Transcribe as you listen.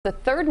The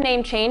third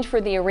name change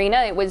for the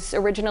arena. It was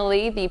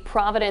originally the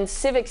Providence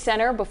Civic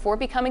Center before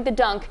becoming the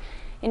Dunk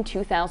in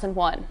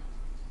 2001. All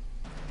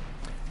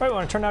right, we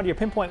want to turn now to your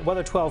Pinpoint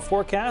Weather 12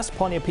 forecast.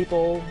 Plenty of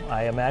people,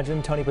 I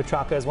imagine Tony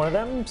Petracca is one of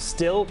them,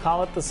 still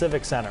call it the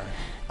Civic Center.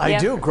 I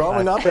do.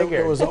 Growing up,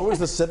 it was always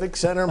the Civic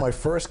Center. My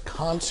first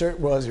concert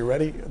was, you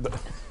ready?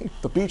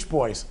 The Beach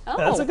Boys. Oh.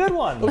 That's a good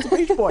one. It was the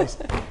Beach Boys.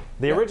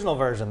 The original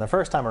version, the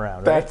first time around,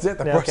 right? That's it,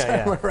 the first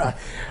time around.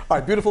 All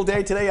right, beautiful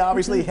day today,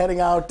 obviously heading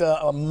out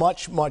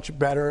much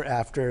better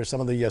after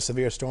some of the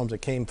severe storms that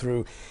came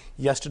through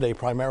yesterday,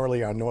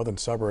 primarily our northern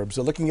suburbs.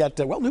 So looking at,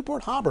 well,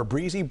 Newport Harbor,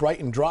 breezy, bright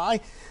and dry.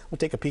 We'll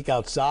take a peek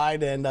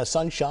outside and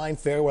sunshine,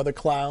 fair weather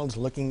clouds.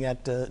 Looking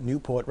at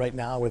Newport right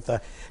now with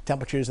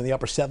temperatures in the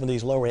upper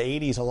 70s, lower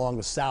 80s along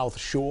the south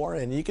shore.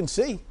 And you can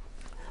see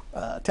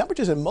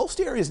temperatures in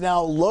most areas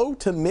now low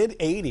to mid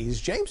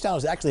 80s. Jamestown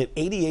is actually at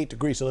 88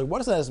 degrees, so there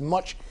wasn't as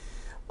much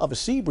of a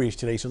sea breeze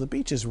today, so the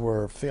beaches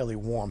were fairly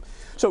warm.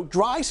 So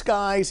dry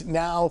skies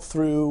now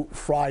through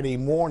Friday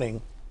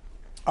morning.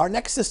 Our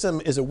next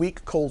system is a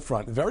weak cold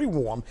front, very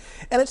warm,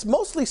 and it's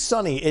mostly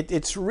sunny.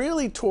 It's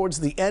really towards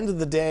the end of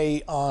the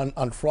day on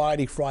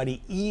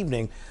Friday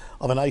evening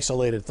of an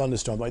isolated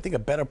thunderstorm. But I think a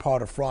better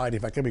part of Friday,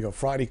 if I could go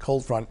Friday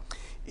cold front,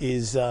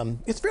 is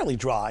it's fairly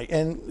dry.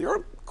 And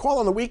your call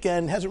on the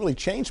weekend hasn't really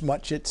changed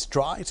much. It's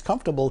dry, it's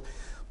comfortable,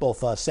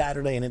 both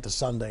Saturday and into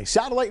Sunday.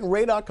 Satellite and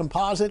radar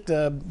composite,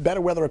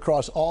 better weather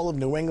across all of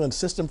New England.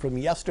 System from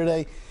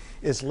yesterday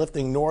is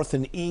lifting north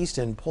and east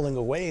and pulling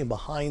away, and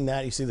behind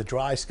that you see the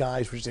dry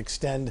skies which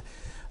extend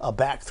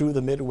back through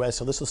the Midwest.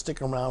 So this will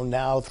stick around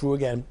now through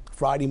again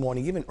Friday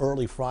morning, even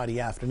early Friday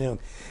afternoon.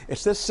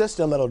 It's this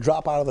system that'll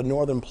drop out of the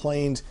northern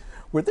plains.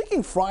 We're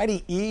thinking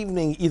Friday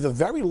evening, either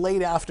very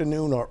late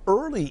afternoon or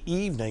early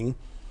evening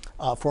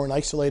for an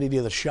isolated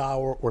either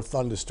shower or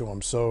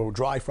thunderstorm. So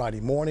dry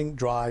Friday morning,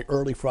 dry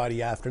early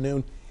Friday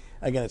afternoon.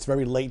 Again, it's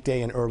very late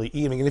day and early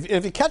evening. And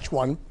if you catch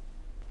one, it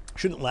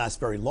shouldn't last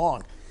very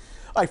long.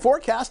 All right,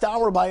 forecast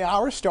hour by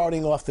hour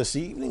starting off this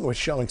evening. We're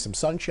showing some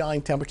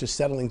sunshine, temperatures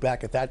settling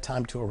back at that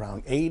time to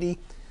around 80.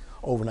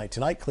 Overnight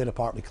tonight, clear to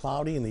partly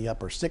cloudy in the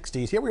upper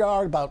 60s. Here we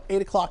are at about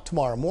 8 o'clock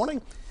tomorrow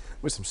morning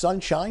with some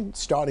sunshine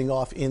starting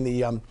off in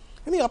the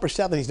upper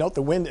 70s. Note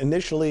the wind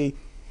initially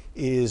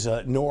is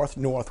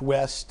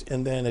northwest,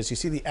 and then as you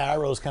see the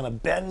arrows kind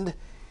of bend,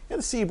 and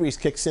the sea breeze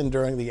kicks in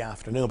during the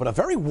afternoon. But a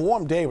very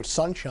warm day with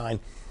sunshine.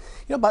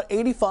 You know, about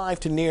 85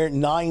 to near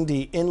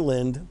 90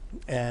 inland,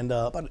 and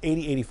about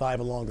 80, 85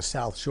 along the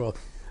south shore.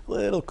 A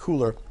little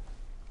cooler.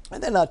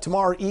 And then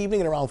tomorrow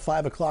evening at around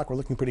 5 o'clock, we're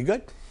looking pretty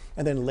good.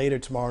 And then later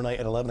tomorrow night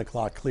at 11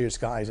 o'clock, clear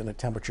skies and a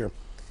temperature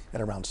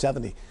at around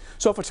 70.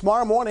 So for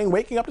tomorrow morning,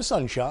 waking up to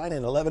sunshine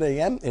at 11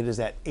 a.m., it is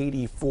at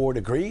 84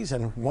 degrees.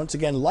 And once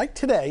again, like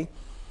today,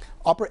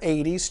 upper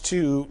 80s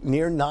to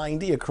near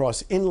 90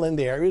 across inland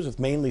areas with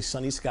mainly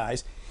sunny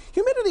skies.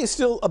 Humidity is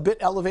still a bit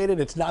elevated.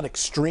 It's not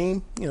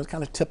extreme. You know, it's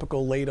kind of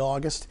typical late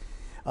August.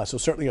 So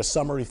certainly a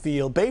summery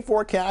feel. Bay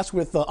forecast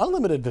with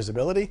unlimited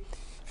visibility.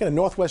 Kind of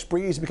northwest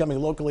breeze becoming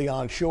locally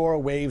onshore.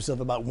 Waves of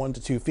about 1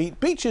 to 2 feet.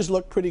 Beaches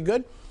look pretty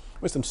good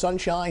with some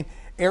sunshine.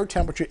 Air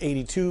temperature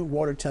 82.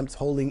 Water temps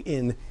holding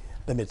in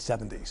the mid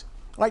 70s.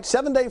 All right,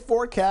 7-day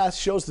forecast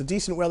shows the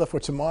decent weather for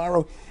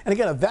tomorrow. And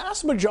again, a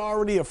vast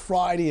majority of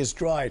Friday is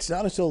dry. It's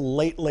not until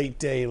late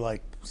day,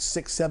 like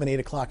 6, 7, 8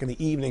 o'clock in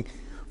the evening,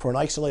 for an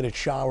isolated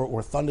shower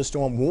or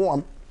thunderstorm.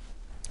 Warm.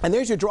 And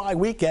there's your dry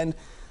weekend.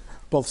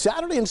 Both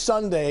Saturday and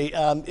Sunday,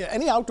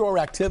 any outdoor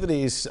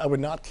activities, I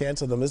would not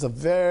cancel them. There's a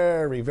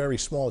very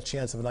small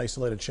chance of an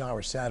isolated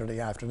shower Saturday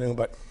afternoon,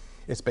 but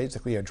it's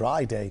basically a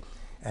dry day.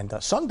 And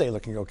Sunday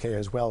looking okay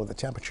as well with the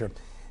temperature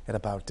at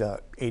about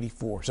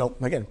 84. So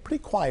again,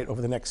 pretty quiet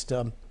over the next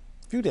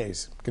few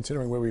days,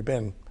 considering where we've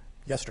been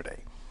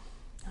yesterday.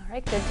 All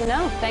right, good to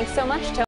know. Thanks so much, Tony.